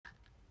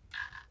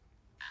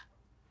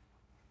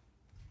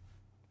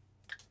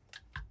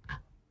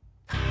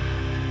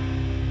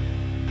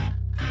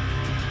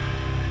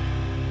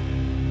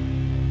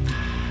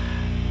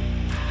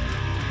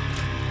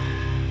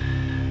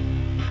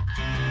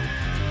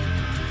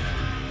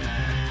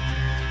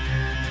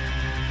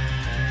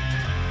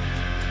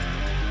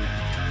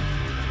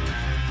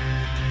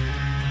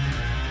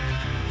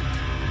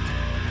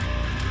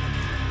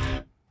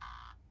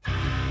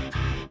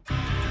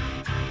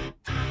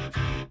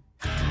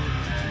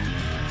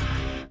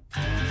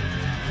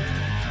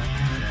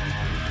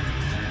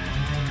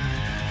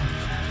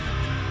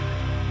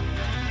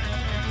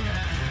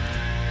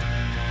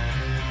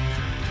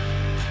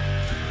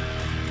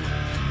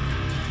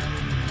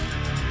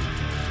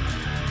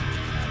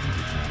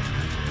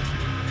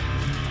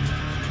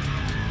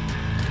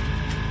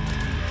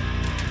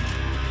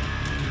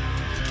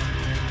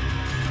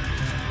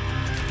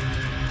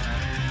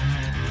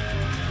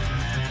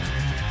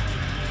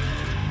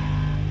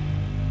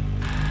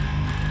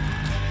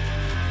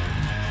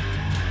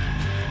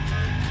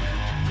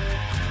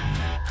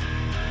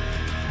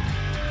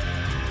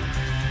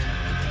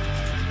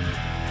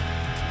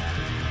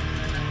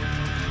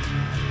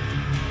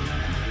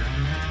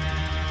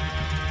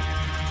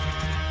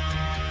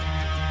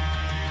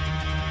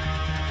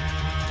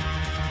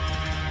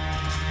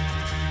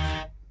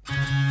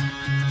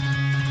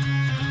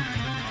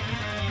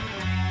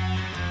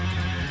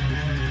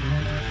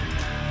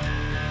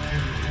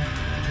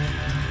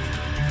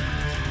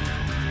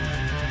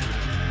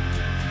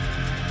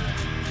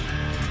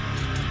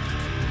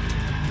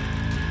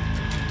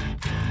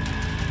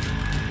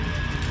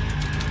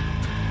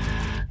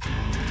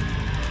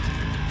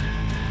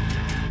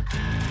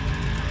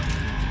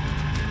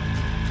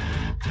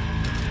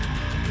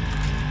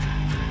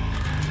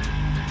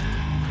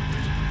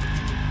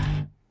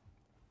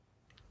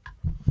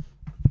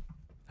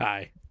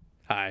Hi,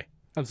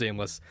 I'm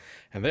Seamless,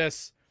 and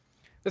this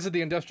is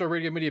the industrial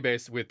radio MIDI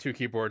bass with 2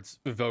 keyboards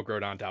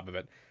velcroed on top of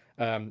it.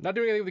 Not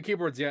doing anything with the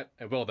keyboards yet.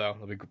 I will though.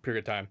 It'll be a pretty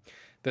good time.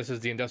 This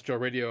is the industrial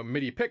radio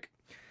MIDI pick.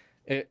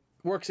 It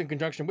works in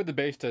conjunction with the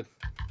bass to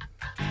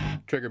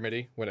trigger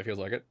MIDI when it feels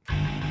like it.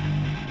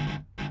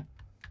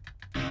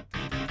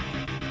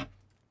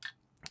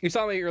 You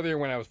saw me earlier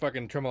when I was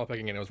fucking tremolo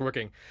picking and it was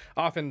working.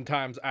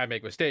 Oftentimes I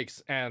make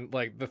mistakes, and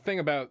like the thing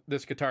about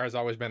this guitar has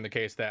always been the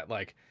case that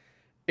like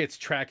its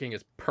tracking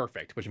is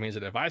perfect, which means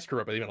that if I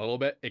screw up even a little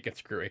bit, it gets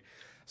screwy.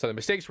 So the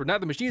mistakes were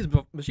not the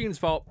machine's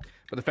fault,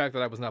 but the fact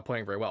that I was not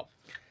playing very well.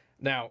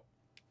 Now,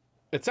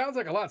 it sounds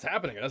like a lot's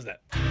happening, doesn't it?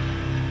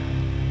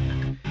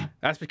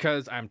 That's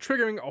because I'm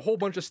triggering a whole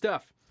bunch of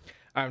stuff.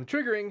 I'm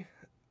triggering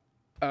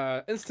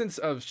instance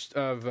of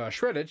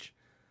shreddage,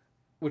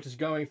 which is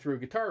going through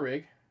guitar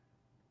rig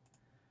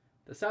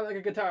to sound like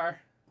a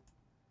guitar,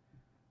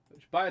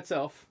 which by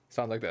itself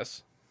sounds like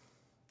this.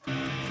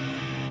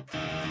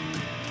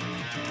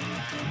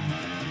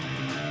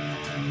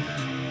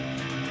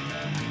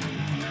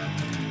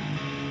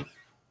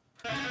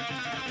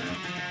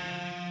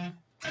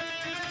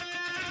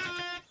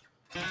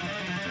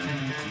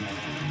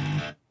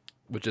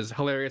 Which is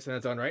hilarious in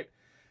its own right.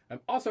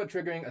 I'm also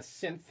triggering a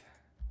synth.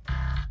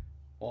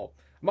 Well,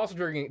 I'm also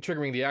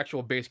triggering the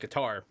actual bass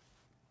guitar.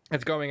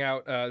 It's going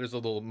out, there's a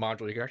little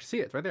module, you can actually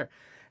see it, it's right there.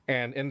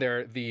 And in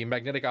there, the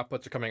magnetic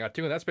outputs are coming out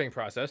too, and that's being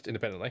processed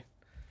independently.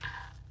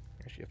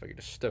 Actually, if I could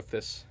just stuff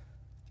this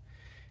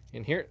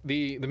in here.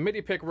 The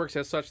MIDI pick works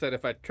as such that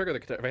if I trigger the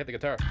guitar, if I hit the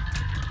guitar,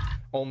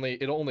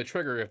 it'll only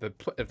trigger if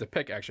the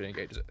pick actually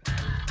engages it.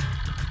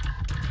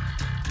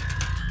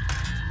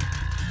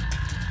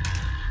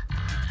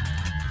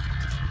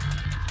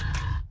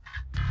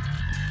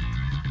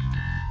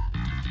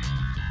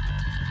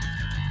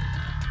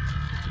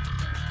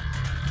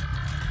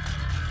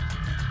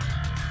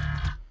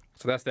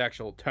 So that's the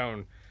actual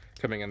tone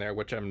coming in there,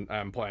 which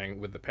I'm playing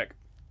with the pick.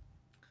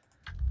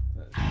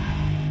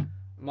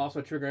 I'm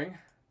also triggering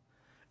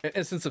an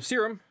instance of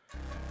Serum.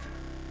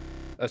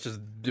 That's just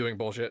doing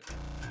bullshit.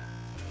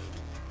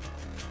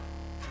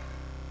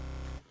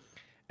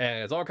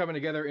 And it's all coming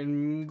together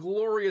in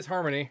glorious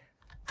harmony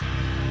to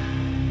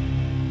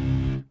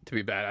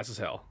be badass as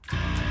hell.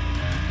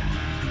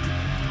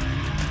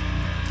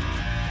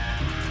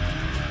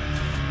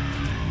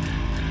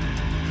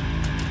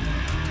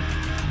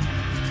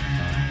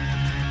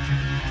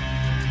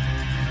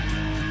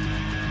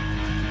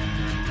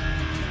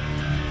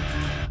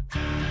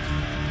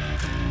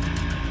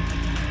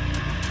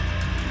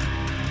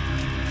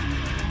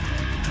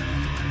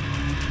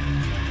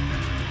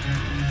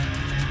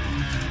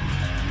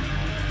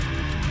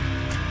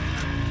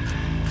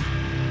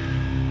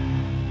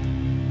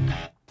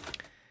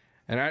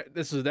 And I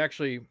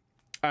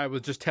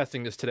was just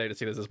testing this today to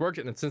see if this worked,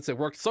 and since it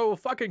worked so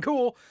fucking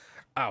cool,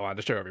 I wanted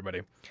to show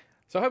everybody.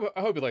 So I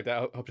hope you liked that.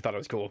 I hope you thought it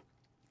was cool.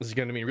 This is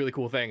going to mean really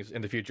cool things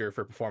in the future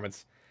for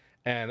performance.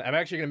 And I'm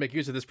actually going to make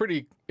use of this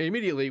pretty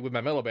immediately with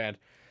my mellow band,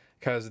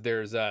 because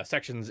there's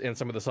sections in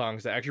some of the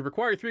songs that actually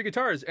require 3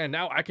 guitars, and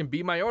now I can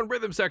be my own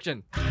rhythm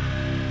section.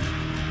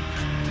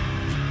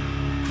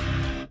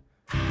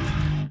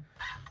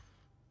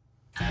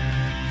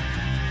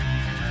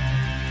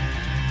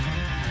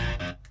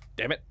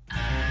 Damn it.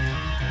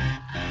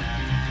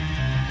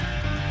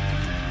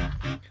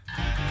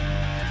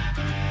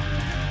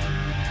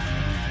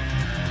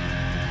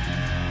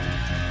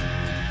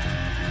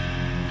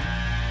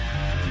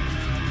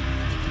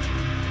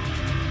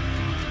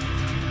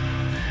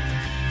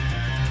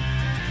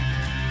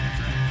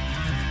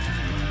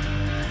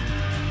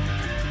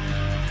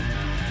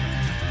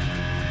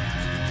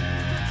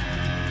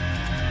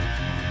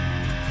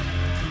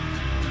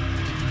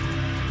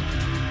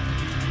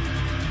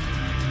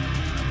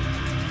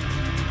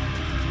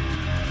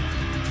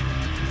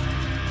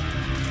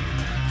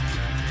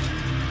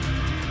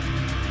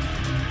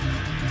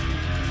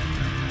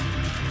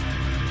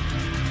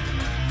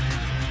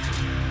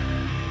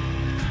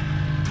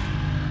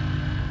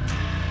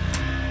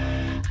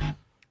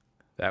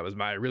 That was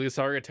my really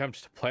sorry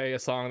attempt to play a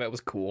song that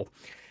was cool.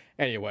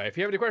 Anyway, if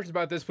you have any questions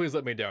about this, please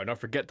let me know. Don't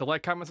forget to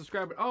like, comment,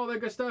 subscribe, and all that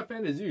good stuff.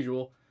 And as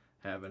usual,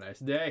 have a nice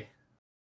day.